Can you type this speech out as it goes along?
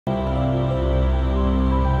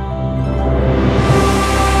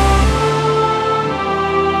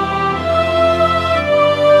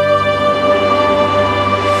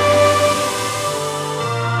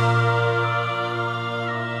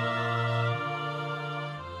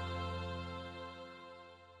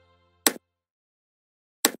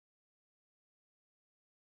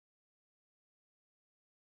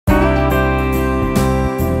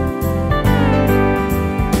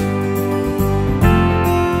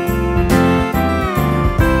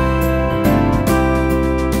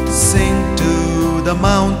the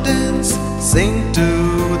mountains, sing to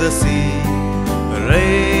the sea.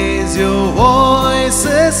 Raise your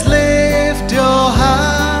voices, lift your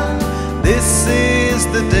hand. This is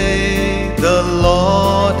the day the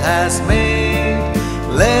Lord has made.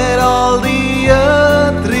 Let all the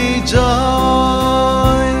earth rejoice.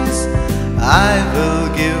 I will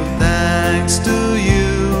give thanks to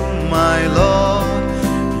you, my Lord.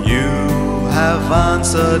 You have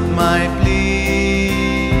answered my plea.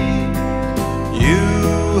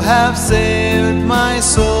 You have saved my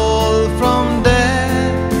soul from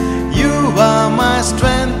death. You are my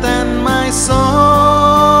strength and my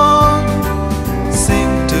song.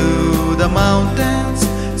 Sing to the mountains,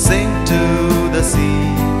 sing to the sea.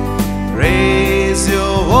 Raise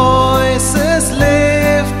your voices,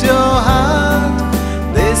 lift your heart.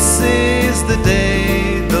 This is the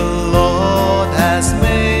day the Lord has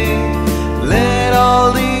made. Let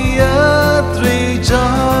all the earth rejoice.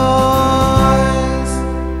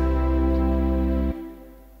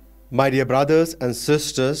 My dear brothers and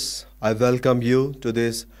sisters, I welcome you to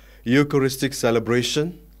this Eucharistic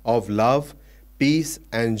celebration of love, peace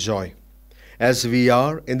and joy. As we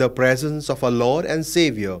are in the presence of our Lord and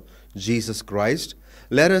Savior, Jesus Christ,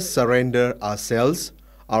 let us surrender ourselves,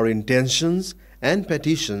 our intentions and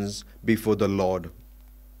petitions before the Lord.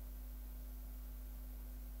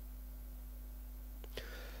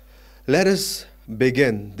 Let us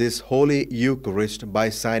begin this Holy Eucharist by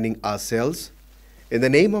signing ourselves in the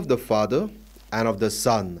name of the Father, and of the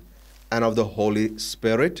Son, and of the Holy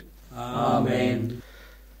Spirit. Amen.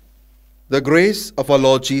 The grace of our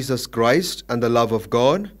Lord Jesus Christ, and the love of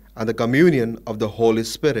God, and the communion of the Holy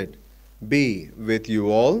Spirit be with you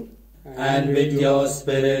all. And with your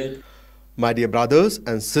spirit. My dear brothers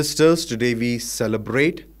and sisters, today we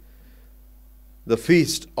celebrate the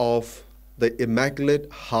feast of the Immaculate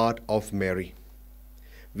Heart of Mary.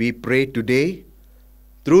 We pray today,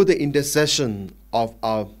 through the intercession of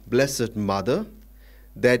our Blessed Mother,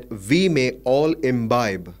 that we may all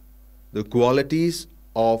imbibe the qualities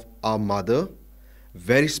of our Mother,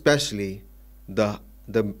 very especially the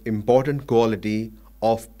important quality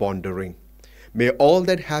of pondering. May all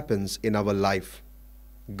that happens in our life,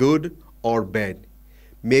 good or bad,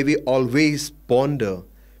 may we always ponder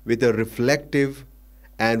with a reflective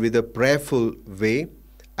and with a prayerful way,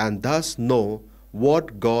 and thus know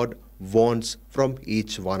what God wants from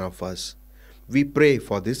each one of us. We pray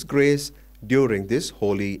for this grace during this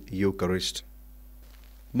Holy Eucharist.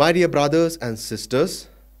 My dear brothers and sisters,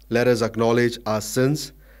 let us acknowledge our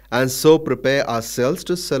sins and so prepare ourselves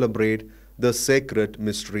to celebrate the sacred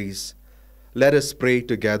mysteries. Let us pray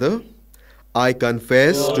together. I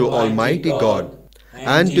confess to Almighty God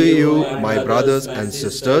and to you, my brothers and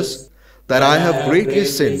sisters, that I have greatly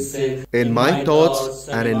sinned in my thoughts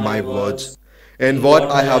and in my words, in what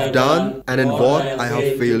I have done and in what I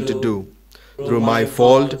have failed to do, through my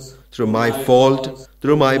fault,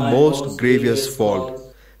 through my most grievous fault.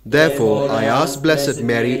 Therefore I ask Blessed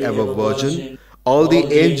Mary, ever Virgin, all the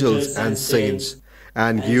angels and saints,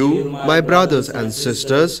 and you, my brothers and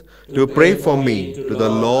sisters, to pray for me to the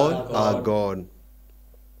Lord our God.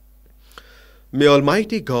 May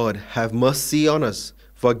Almighty God have mercy on us,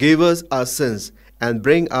 forgive us our sins, and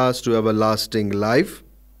bring us to everlasting life.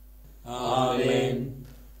 Amen.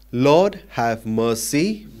 Lord, have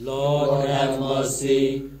mercy. Lord, have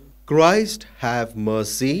mercy. Christ, have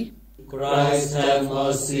mercy. Christ, have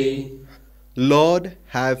mercy. Lord,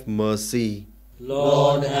 have mercy.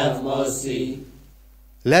 Lord, have mercy.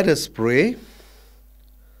 Let us pray.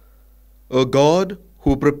 O God,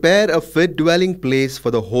 who prepared a fit dwelling place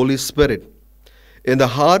for the Holy Spirit in the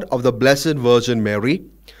heart of the Blessed Virgin Mary,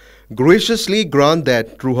 graciously grant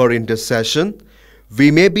that through her intercession we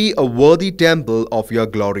may be a worthy temple of your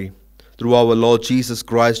glory. Through our Lord Jesus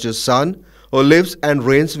Christ, your Son, who lives and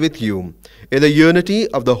reigns with you in the unity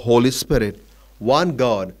of the Holy Spirit, one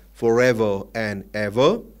God, forever and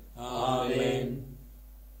ever. Amen.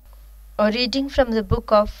 A reading from the book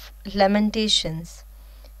of Lamentations,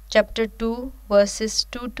 chapter 2, verses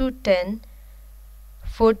 2 to 10,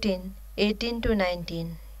 14, 18 to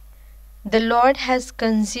 19. The Lord has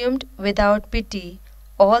consumed without pity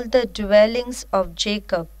all the dwellings of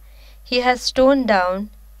Jacob. He has torn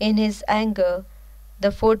down in his anger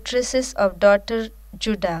the fortresses of daughter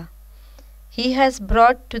Judah. He has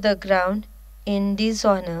brought to the ground in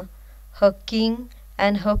dishonor her king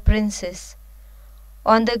and her princes.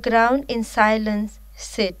 On the ground in silence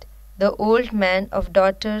sit the old man of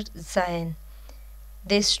daughter Zion.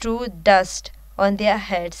 They strew dust on their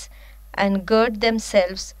heads and gird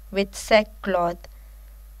themselves with sackcloth.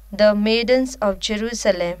 The maidens of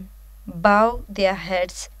Jerusalem bow their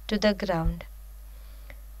heads to the ground.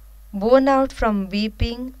 Worn out from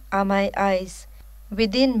weeping are my eyes.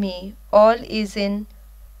 Within me all is in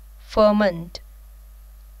ferment.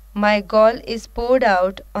 My gall is poured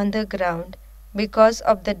out on the ground because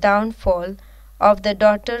of the downfall of the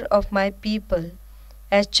daughter of my people.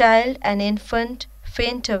 A child and infant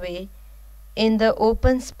faint away in the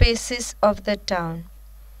open spaces of the town.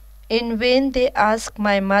 In vain they ask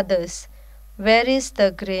my mothers, where is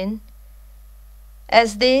the grain?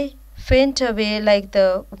 As they faint away like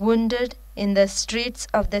the wounded in the streets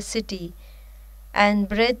of the city, and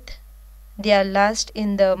breathe their last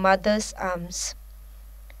in the mother's arms.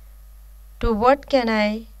 To what can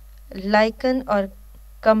I liken or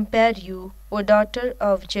compare you, O daughter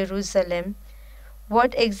of Jerusalem?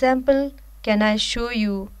 What example can I show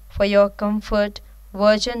you for your comfort,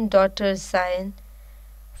 virgin daughter Zion?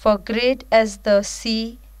 For great as the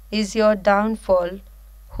sea is your downfall,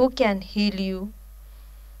 who can heal you?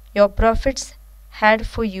 Your prophets had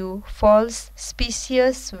for you false,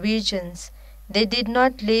 specious visions. They did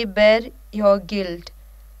not lay bare your guilt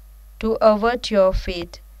to avert your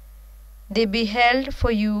fate. They beheld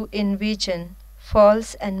for you in vision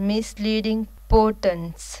false and misleading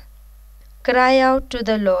portents. Cry out to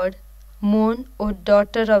the Lord, mourn, O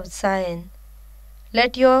daughter of Zion.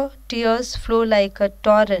 Let your tears flow like a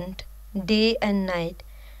torrent, day and night.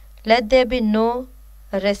 Let there be no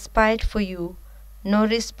respite for you, no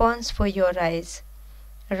response for your eyes.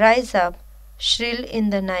 Rise up, shrill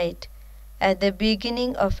in the night. At the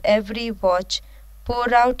beginning of every watch,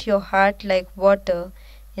 pour out your heart like water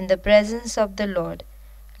in the presence of the Lord.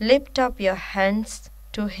 Lift up your hands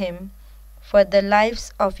to Him for the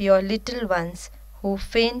lives of your little ones who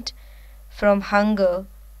faint from hunger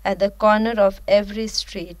at the corner of every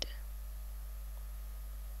street.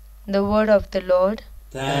 The word of the Lord.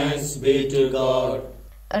 Thanks be to God.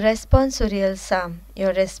 A responsorial psalm.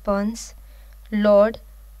 Your response: Lord,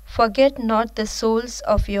 forget not the souls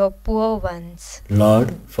of your poor ones.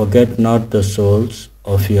 Lord, forget not the souls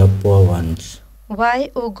of your poor ones.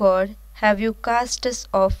 Why, O God, have you cast us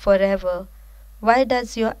off forever? Why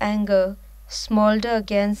does your anger smolder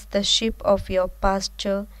against the sheep of your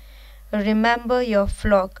pasture? Remember your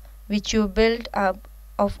flock which you built up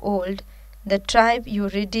of old, the tribe you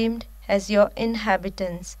redeemed as your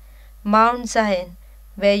inhabitants, Mount Zion,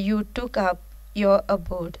 where you took up your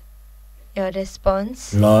abode. Your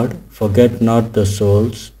response: Lord, forget not the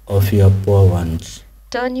souls of your poor ones.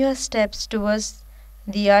 Turn your steps towards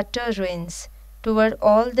the utter ruins, toward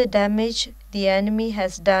all the damage the enemy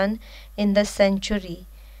has done in the sanctuary.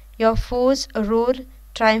 Your foes roar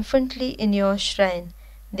triumphantly in your shrine.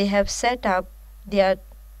 They have set up their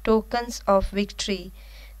tokens of victory.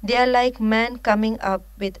 They are like men coming up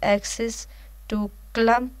with axes to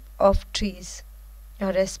clump of trees.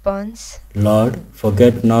 Your response: Lord,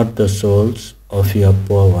 forget not the souls of your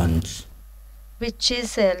poor ones. With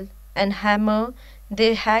chisel and hammer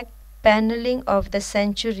they hack paneling of the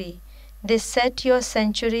sanctuary. They set your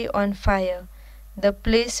sanctuary on fire, the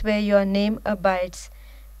place where your name abides.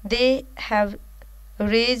 They have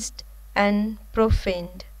razed and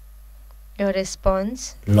profaned. Your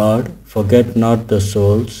response: Lord, forget not the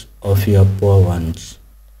souls of your poor ones.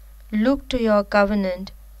 Look to your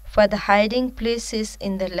covenant, for the hiding places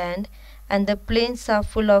in the land and the plains are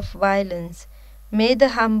full of violence. May the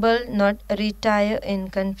humble not retire in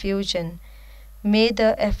confusion. May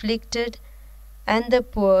the afflicted and the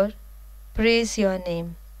poor praise your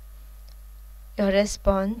name. Your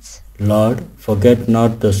response: Lord, forget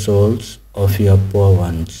not the souls of your poor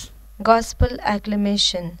ones. Gospel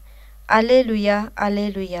acclamation. Alleluia,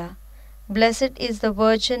 Alleluia. Blessed is the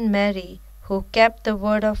Virgin Mary who kept the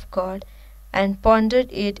word of God and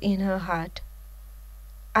pondered it in her heart.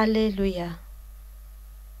 Alleluia.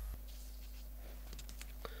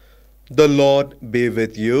 The Lord be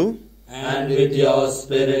with you. And with your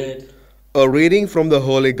spirit. A reading from the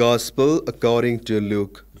Holy Gospel according to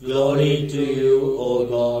Luke. Glory to you, O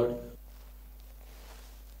God.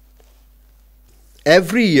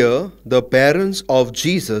 Every year, the parents of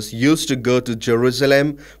Jesus used to go to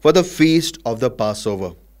Jerusalem for the feast of the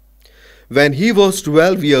Passover. When he was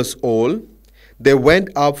 12 years old, they went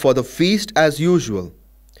up for the feast as usual.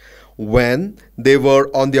 When they were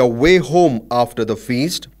on their way home after the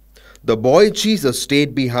feast, the boy Jesus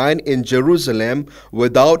stayed behind in Jerusalem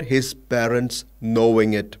without his parents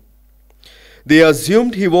knowing it. They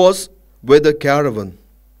assumed he was with the caravan,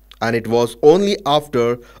 and it was only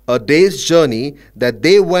after a day's journey that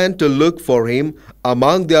they went to look for him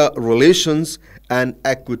among their relations and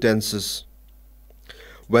acquaintances.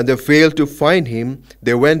 When they failed to find him,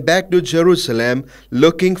 they went back to Jerusalem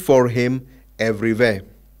looking for him everywhere.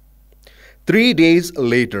 3 days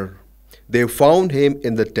later, They found him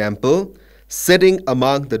in the temple, sitting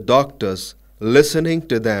among the doctors, listening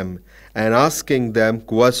to them and asking them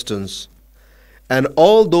questions. And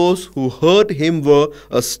all those who heard him were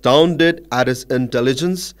astounded at his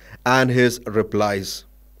intelligence and his replies.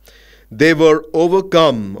 They were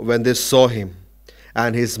overcome when they saw him.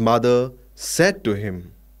 And his mother said to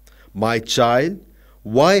him, "My child,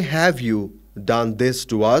 why have you done this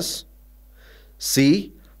to us?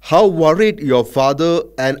 See how worried your father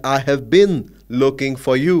and I have been looking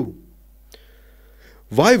for you."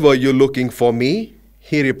 "Why were you looking for me?"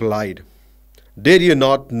 he replied. "Did you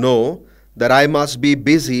not know that I must be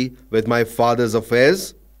busy with my father's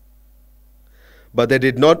affairs?" But they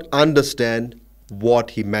did not understand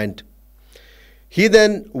what he meant. He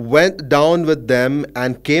then went down with them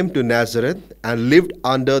and came to Nazareth and lived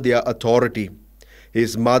under their authority.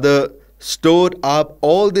 His mother stored up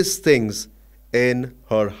all these things in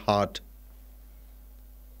her heart.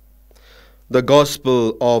 The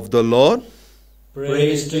Gospel of the Lord.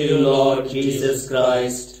 Praise to you, Lord Jesus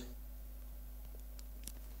Christ.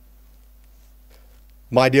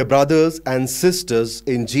 My dear brothers and sisters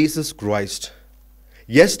in Jesus Christ,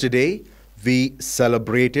 yesterday we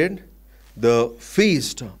celebrated the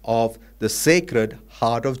feast of the Sacred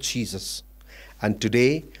Heart of Jesus. And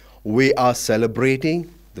today we are celebrating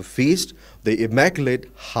the feast, the Immaculate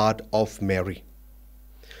Heart of Mary.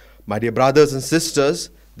 My dear brothers and sisters,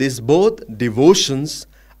 these both devotions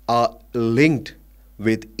are linked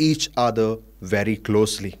with each other very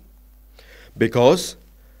closely, because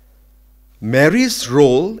Mary's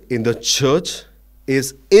role in the church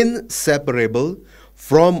is inseparable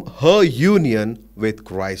from her union with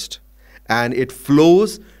Christ, and it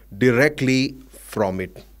flows directly from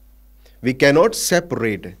it. We cannot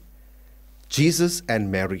separate Jesus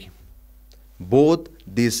and Mary. Both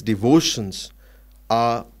these devotions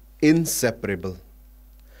are inseparable.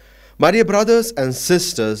 My dear brothers and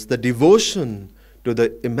sisters, the devotion to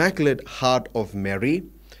the Immaculate Heart of Mary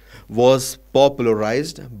was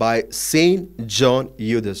popularized by Saint John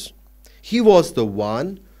Eudes. He was the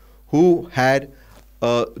one who had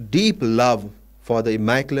a deep love for the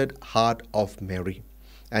Immaculate Heart of Mary.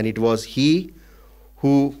 And it was he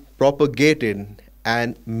who propagated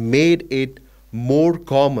and made it more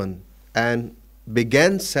common and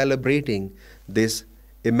began celebrating this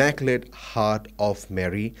Immaculate Heart of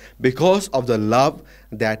Mary because of the love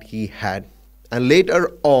that he had. And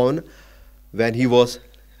later on, when he was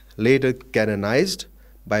later canonized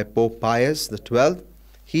by Pope Pius XII,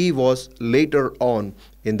 he was later on,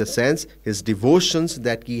 in the sense his devotions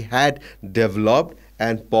that he had developed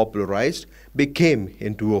and popularized became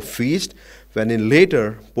into a feast, when in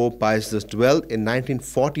later Pope Pius XII in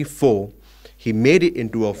 1944, he made it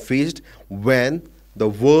into a feast when the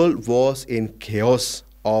world was in chaos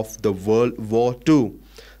of the World War II.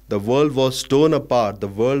 The world was torn apart, the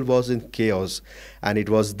world was in chaos, and it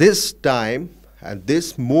was this time and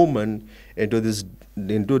this moment into this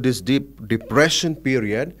deep depression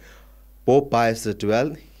period, Pope Pius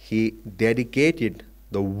XII, he dedicated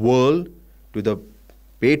the world to the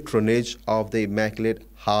patronage of the Immaculate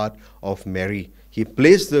Heart of Mary. He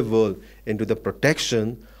placed the world into the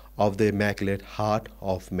protection of the Immaculate Heart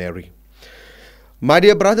of Mary. My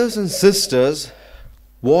dear brothers and sisters,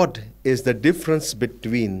 what is the difference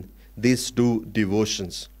between these two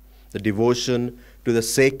devotions? The devotion to the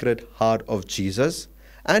Sacred Heart of Jesus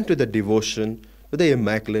and to the devotion to the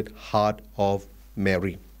Immaculate Heart of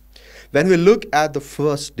Mary. When we look at the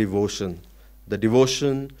first devotion, the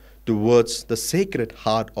devotion towards the Sacred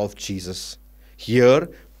Heart of Jesus, here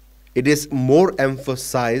it is more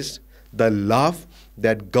emphasized the love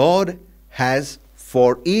that God has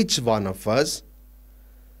for each one of us.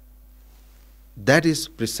 That is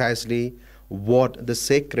precisely what the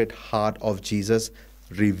Sacred Heart of Jesus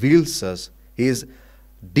reveals us, his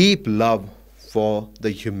deep love for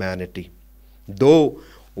the humanity. Though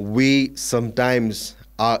we sometimes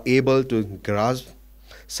are able to grasp,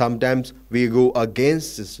 sometimes we go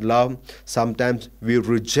against this love, sometimes we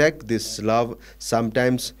reject this love,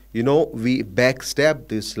 sometimes, we backstab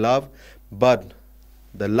this love, but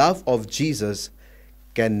the love of Jesus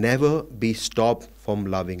can never be stopped from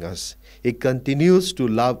loving us. He continues to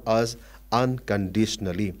love us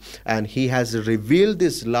unconditionally, and he has revealed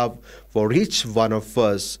this love for each one of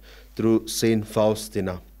us through Saint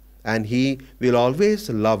Faustina. And he will always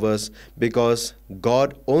love us because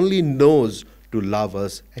God only knows to love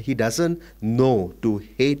us. He doesn't know to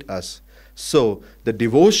hate us. So the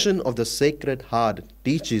devotion of the Sacred Heart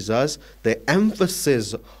teaches us the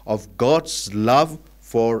emphasis of God's love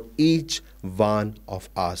for each one of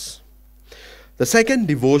us. The second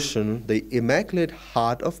devotion, the Immaculate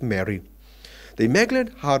Heart of Mary. The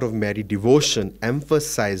Immaculate Heart of Mary devotion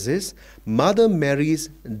emphasizes Mother Mary's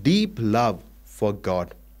deep love for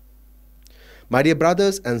God. My dear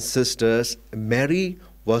brothers and sisters, Mary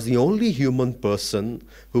was the only human person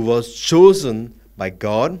who was chosen by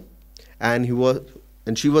God, and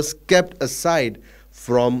she was kept aside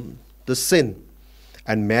from the sin.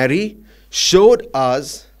 And Mary showed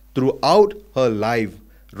us throughout her life,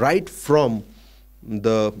 right from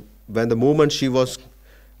the moment she was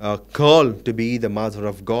called to be the Mother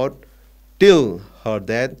of God till her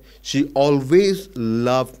death, she always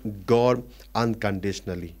loved God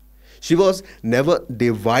unconditionally. She was never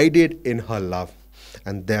divided in her love.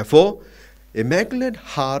 And therefore, Immaculate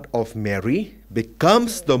Heart of Mary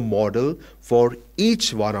becomes the model for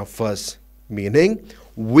each one of us, meaning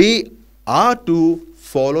we are to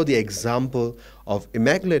follow the example of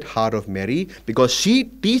Immaculate Heart of Mary, because she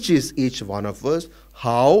teaches each one of us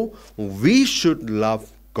how we should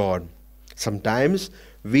love God. Sometimes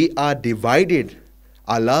we are divided,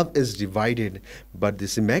 our love is divided, but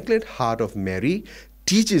this Immaculate Heart of Mary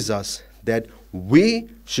teaches us that we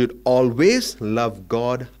should always love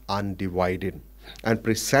God undivided. And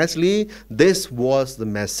precisely this was the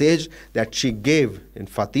message that she gave in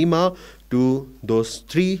Fatima to those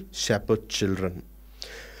 3 shepherd children.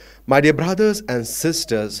 My dear brothers and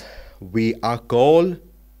sisters, we are called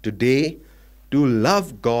today to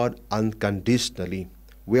love God unconditionally.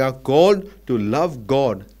 We are called to love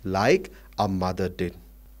God like our mother did.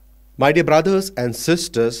 My dear brothers and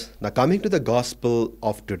sisters, now coming to the gospel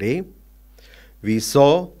of today, we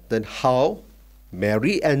saw that how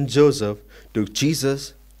Mary and Joseph took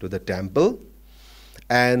Jesus to the temple,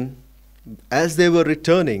 and as they were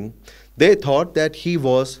returning, they thought that he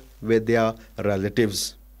was with their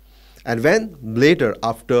relatives. And when later,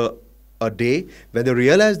 after a day, when they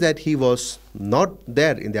realized that he was not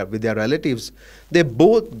there with their relatives, they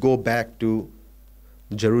both go back to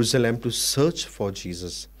Jerusalem to search for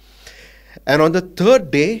Jesus. And on the 3rd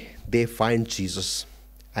day, they find Jesus.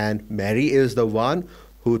 And Mary is the one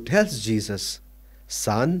who tells Jesus,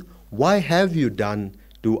 "Son, why have you done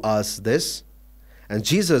to us this?" And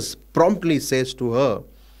Jesus promptly says to her,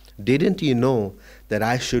 "Didn't you know that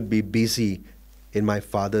I should be busy in my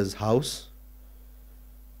Father's house?"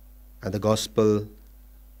 And the gospel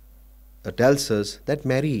tells us that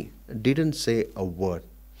Mary didn't say a word.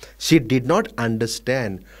 She did not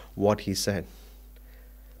understand what he said.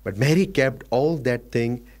 But Mary kept all that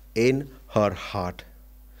thing in her heart.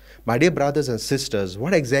 My dear brothers and sisters,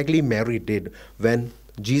 what exactly Mary did when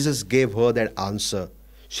Jesus gave her that answer?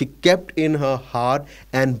 She kept in her heart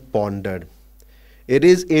and pondered. It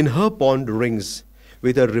is in her ponderings,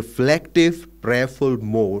 with a reflective, prayerful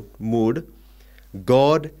mood,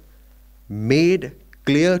 God made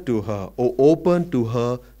clear to her, or opened to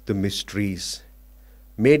her, the mysteries,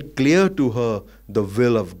 made clear to her the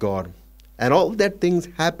will of God. And all that things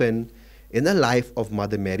happened in the life of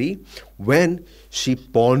Mother Mary when she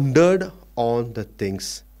pondered on the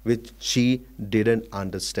things which she didn't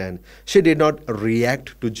understand. She did not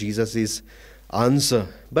react to Jesus' answer,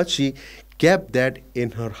 but she kept that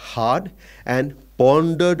in her heart and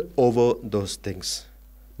pondered over those things.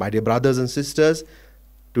 My dear brothers and sisters,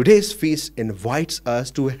 today's feast invites us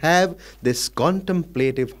to have this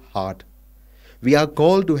contemplative heart. We are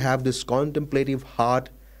called to have this contemplative heart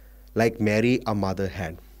like Mary, our mother,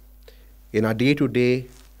 had. In our day-to-day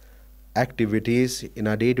activities, in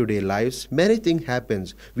our day-to-day lives, many things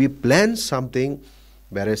happens. We plan something,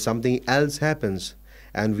 whereas something else happens,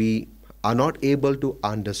 and we are not able to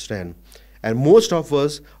understand. And most of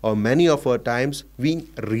us, or many of our times, we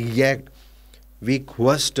react, we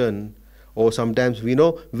question, or sometimes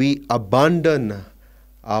we abandon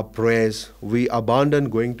our prayers, we abandon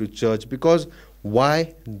going to church because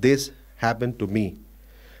why this happened to me.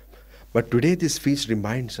 But today this feast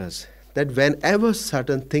reminds us that whenever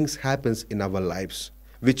certain things happens in our lives,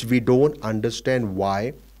 which we don't understand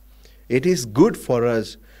why, it is good for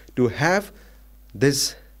us to have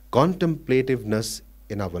this contemplativeness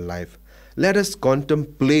in our life. Let us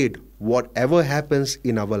contemplate whatever happens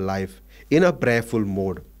in our life in a prayerful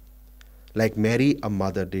mode, like Mary, a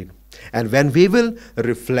mother, did. And when we will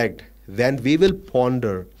reflect, when we will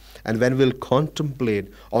ponder, and when we'll contemplate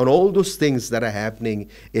on all those things that are happening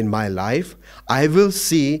in my life, I will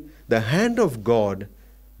see the hand of God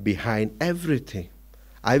behind everything.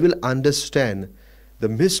 I will understand the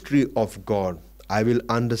mystery of God. I will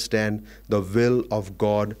understand the will of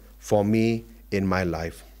God for me in my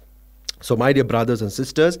life. So, my dear brothers and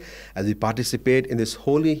sisters, as we participate in this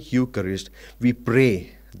Holy Eucharist, we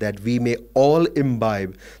pray that we may all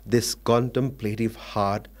imbibe this contemplative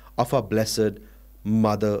heart of our Blessed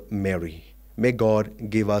Mother Mary. May God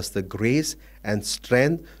give us the grace and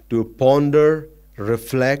strength to ponder,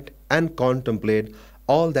 reflect, and contemplate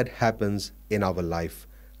all that happens in our life.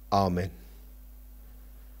 Amen.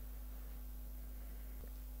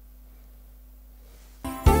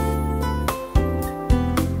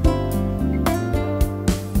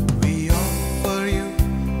 We offer you,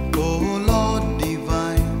 O Lord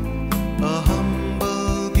divine, a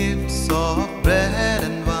humble gifts of bread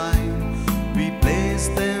and wine. We place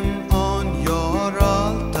them on your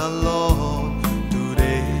altar, Lord,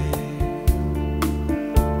 today.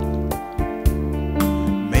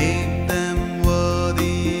 Make them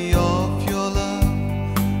worthy of your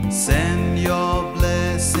love. Send your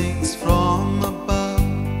blessings from above.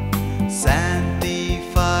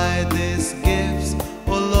 Sanctify these gifts,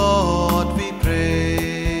 O Lord, we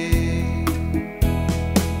pray.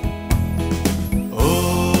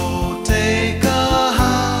 Oh, take a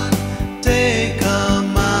heart, take a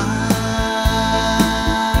mind.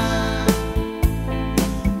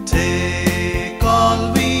 Take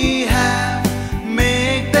all we have,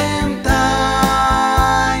 make them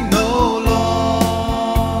thine, O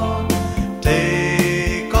Lord.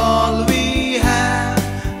 Take all we have,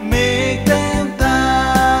 make them thine.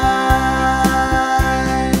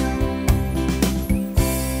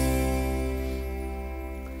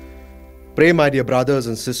 Pray, my dear brothers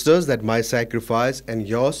and sisters, that my sacrifice and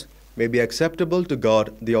yours may be acceptable to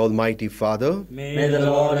God, the Almighty Father. May the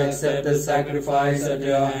Lord accept the sacrifice at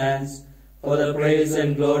your hands for the praise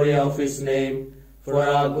and glory of his name, for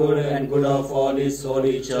our good and good of all his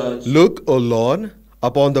holy church. Look, O Lord,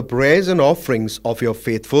 upon the prayers and offerings of your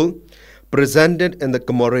faithful, presented in the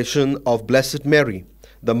commemoration of Blessed Mary,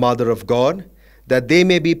 the Mother of God, that they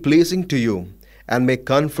may be pleasing to you, and may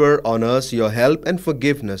confer on us your help and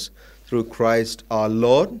forgiveness through Christ our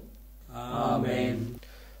Lord. Amen.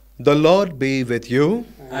 The Lord be with you.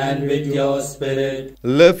 And with your spirit,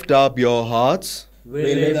 Lift up your hearts.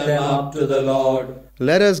 we lift them up to the Lord.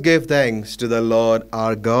 Let us give thanks to the Lord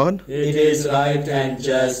our God. It is right and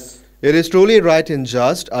just. It is truly right and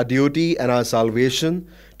just, our duty and our salvation,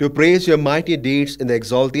 to praise your mighty deeds in the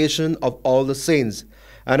exaltation of all the saints,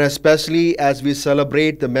 and especially as we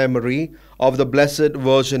celebrate the memory of the Blessed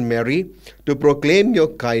Virgin Mary, to proclaim your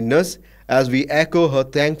kindness as we echo her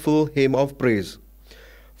thankful hymn of praise.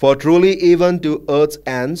 For truly even to earth's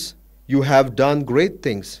ends you have done great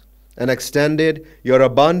things, and extended your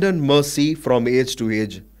abundant mercy from age to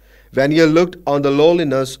age. When you looked on the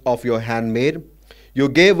lowliness of your handmaid, you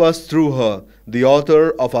gave us through her, the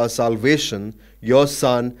author of our salvation, your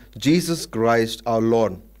Son, Jesus Christ our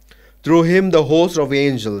Lord. Through him the host of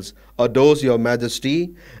angels adores your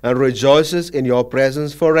majesty and rejoices in your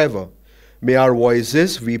presence forever. May our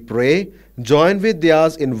voices, we pray, join with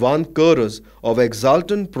theirs in one chorus of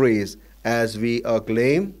exultant praise as we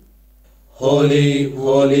acclaim, Holy,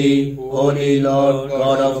 holy, holy Lord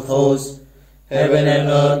God of hosts, heaven and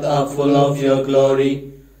earth are full of your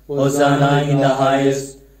glory. Hosanna in the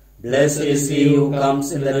highest. Blessed is he who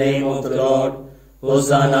comes in the name of the Lord.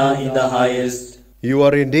 Hosanna in the highest. You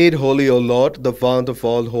are indeed holy, O Lord, the fount of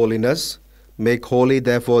all holiness. Make holy,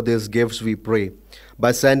 therefore, these gifts, we pray,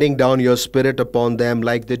 by sending down your Spirit upon them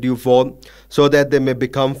like the dewfall, so that they may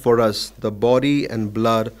become for us the body and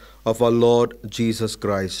blood of our Lord Jesus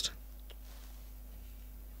Christ.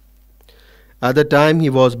 At the time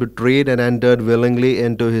he was betrayed and entered willingly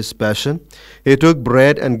into his passion, he took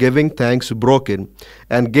bread and giving thanks broke it,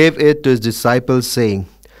 and gave it to his disciples, saying,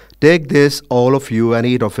 Take this, all of you, and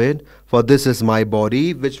eat of it, for this is my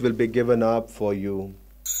body, which will be given up for you.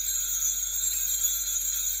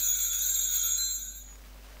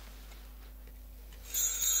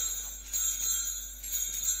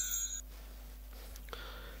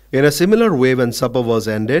 In a similar way, when supper was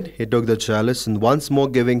ended, he took the chalice, and once more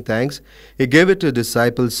giving thanks, he gave it to his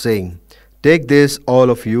disciples, saying, Take this, all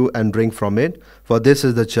of you, and drink from it, for this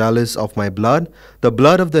is the chalice of my blood, the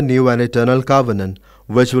blood of the new and eternal covenant,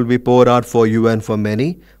 which will be poured out for you and for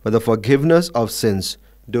many, for the forgiveness of sins.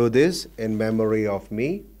 Do this in memory of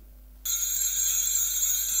me.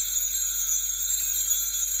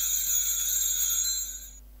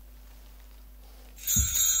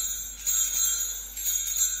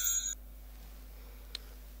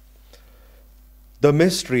 The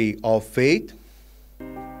mystery of faith.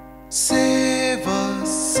 Save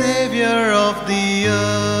us, Savior of the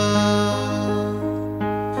earth,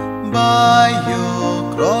 by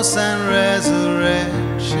your cross and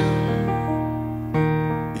resurrection.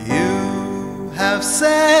 You have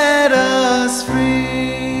set us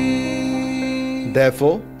free.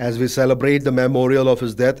 Therefore, as we celebrate the memorial of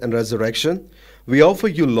his death and resurrection, We offer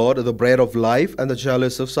you, Lord, the bread of life and the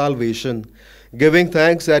chalice of salvation, giving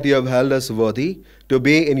thanks that you have held us worthy to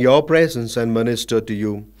be in your presence and minister to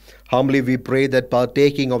you. Humbly we pray that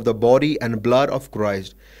partaking of the body and blood of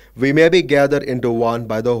Christ, we may be gathered into one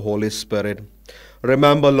by the Holy Spirit.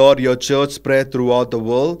 Remember, Lord, your church spread throughout the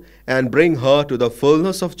world and bring her to the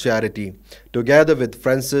fullness of charity, together with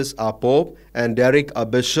Francis, our Pope, and Derek, our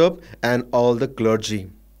Bishop, and all the clergy.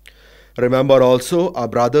 Remember also our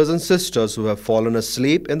brothers and sisters who have fallen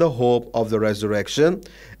asleep in the hope of the resurrection,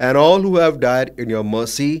 and all who have died in your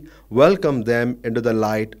mercy. Welcome them into the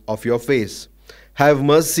light of your face. Have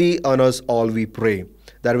mercy on us all, we pray,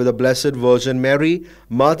 that with the Blessed Virgin Mary,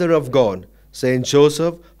 Mother of God, Saint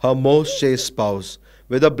Joseph, her most chaste spouse,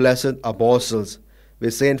 with the blessed apostles,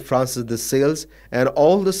 with Saint Francis de Sales, and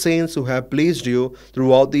all the saints who have pleased you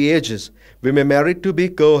throughout the ages, we may merit to be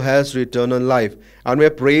co-heirs to eternal life, and may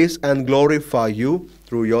praise and glorify you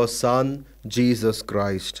through your Son, Jesus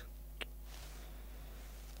Christ.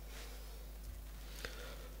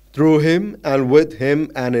 Through him, and with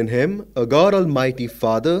him, and in him, a God Almighty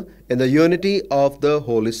Father, in the unity of the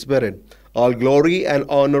Holy Spirit, all glory and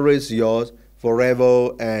honor is yours forever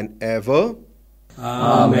and ever.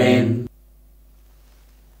 Amen.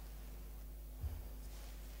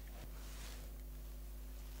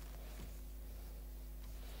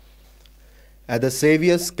 At the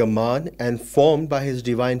Saviour's command and formed by his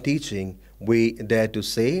divine teaching, we dare to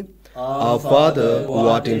say, Our Father, who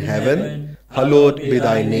art in heaven, hallowed be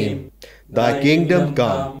thy name. Thy kingdom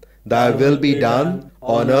come, thy will be done,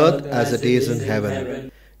 on earth as it is in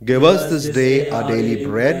heaven. Give us this day our daily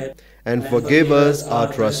bread, and forgive us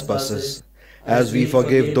our trespasses, as we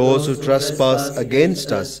forgive those who trespass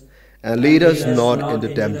against us. And lead us not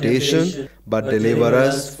into temptation, but deliver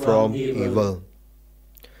us from evil.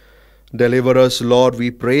 Deliver us, Lord, we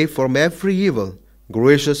pray, from every evil.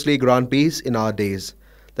 Graciously grant peace in our days,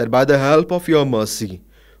 that by the help of your mercy,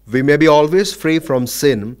 we may be always free from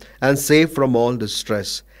sin and safe from all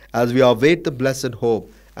distress, as we await the blessed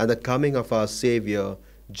hope and the coming of our Saviour,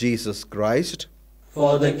 Jesus Christ.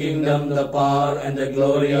 For the kingdom, the power, and the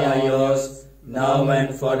glory are yours, now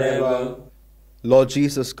and forever. Lord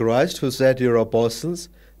Jesus Christ, who said to your apostles,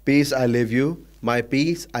 Peace I leave you, my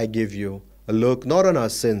peace I give you. Look not on our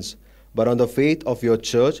sins, but on the faith of your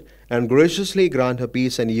church, and graciously grant her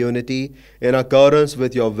peace and unity in accordance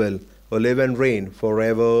with your will, who live and reign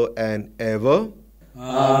forever and ever.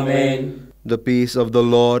 Amen. The peace of the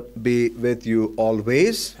Lord be with you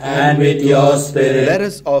always. And with your spirit. Let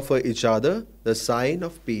us offer each other the sign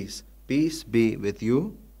of peace. Peace be with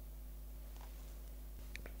you.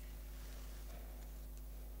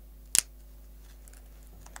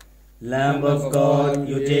 Lamb of God,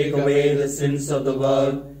 you take away the sins of the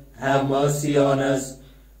world. Have mercy on us.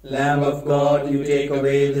 Lamb of God, you take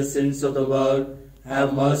away the sins of the world.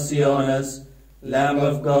 Have mercy on us. Lamb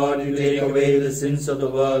of God, you take away the sins of the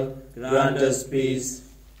world. Grant us peace.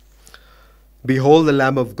 Behold the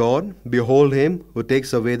Lamb of God. Behold him who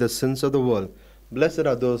takes away the sins of the world. Blessed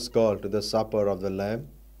are those called to the supper of the Lamb.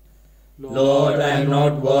 Lord, I am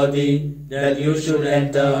not worthy that you should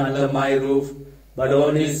enter under my roof, but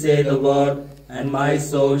only say the word, and my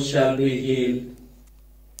soul shall be healed.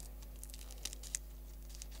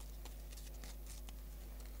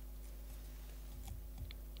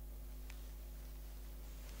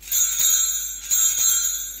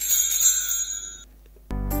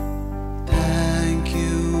 Thank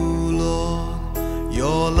you, Lord,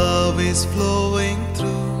 your love is flowing through.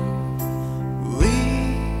 We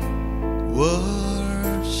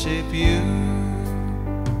worship you.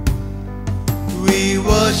 We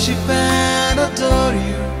worship and adore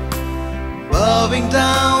you, bowing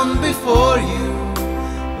down before you,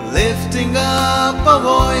 lifting up our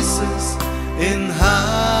voices in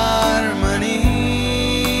harmony.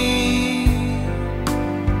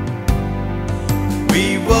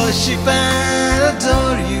 We worship and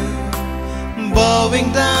adore you,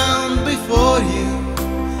 bowing down before you,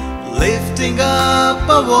 lifting up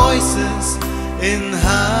our voices in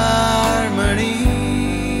harmony.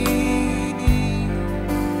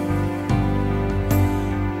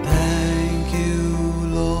 Thank you,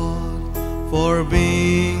 Lord, for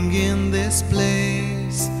being in this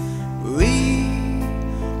place. We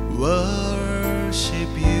worship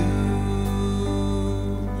you.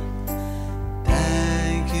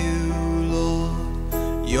 Thank you,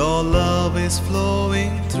 Lord, your love is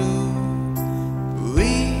flowing through.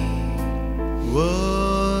 We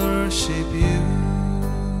worship you.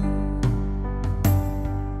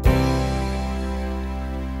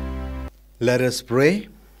 Let us pray.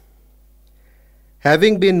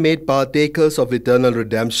 Having been made partakers of eternal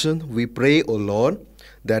redemption, we pray, O Lord,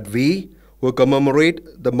 that we, who commemorate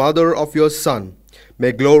the mother of your Son,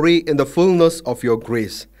 may glory in the fullness of your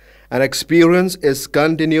grace and experience its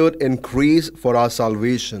continued increase for our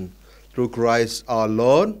salvation. Through Christ our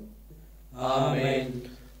Lord. Amen.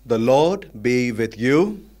 The Lord be with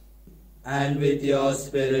you. And with your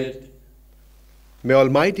spirit. May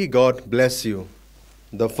Almighty God bless you,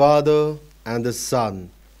 the Father and the Son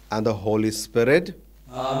and the Holy Spirit.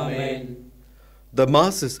 Amen. The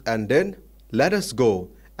Mass is ended. Let us go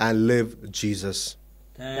and live Jesus.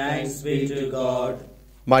 Thanks be to God.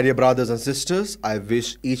 My dear brothers and sisters, I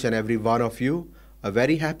wish each and every one of you a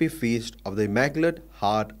very happy feast of the Immaculate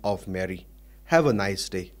Heart of Mary. Have a nice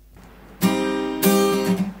day.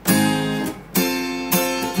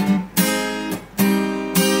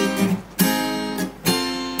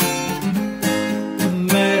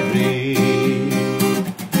 Mary,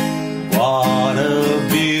 what a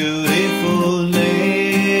beautiful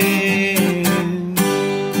name.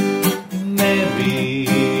 Mary,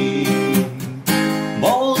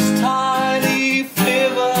 most highly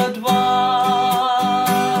favored one.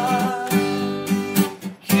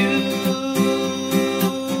 You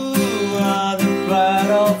are the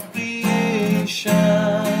pride of creation.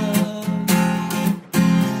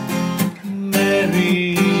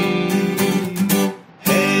 Mary,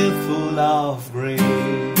 hail full of grace.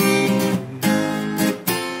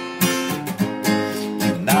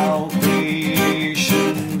 Now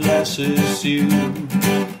creation blesses you,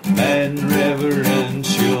 men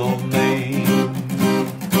reverence your name.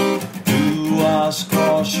 You are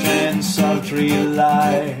scorched and sultry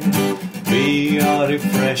light, we are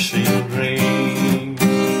refreshing rain.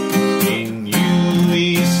 In you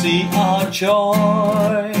we see our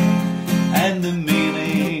joy and the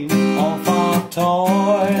meaning of our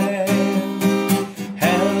toil.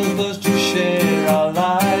 Help us to share our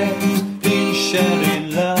lives in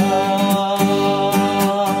sharing love.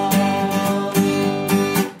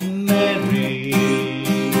 Mary,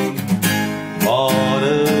 what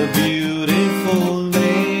a beautiful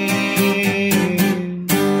name.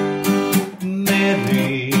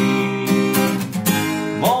 Mary,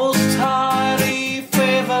 most highly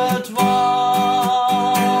favored one.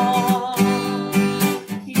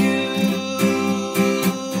 You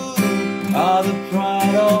are the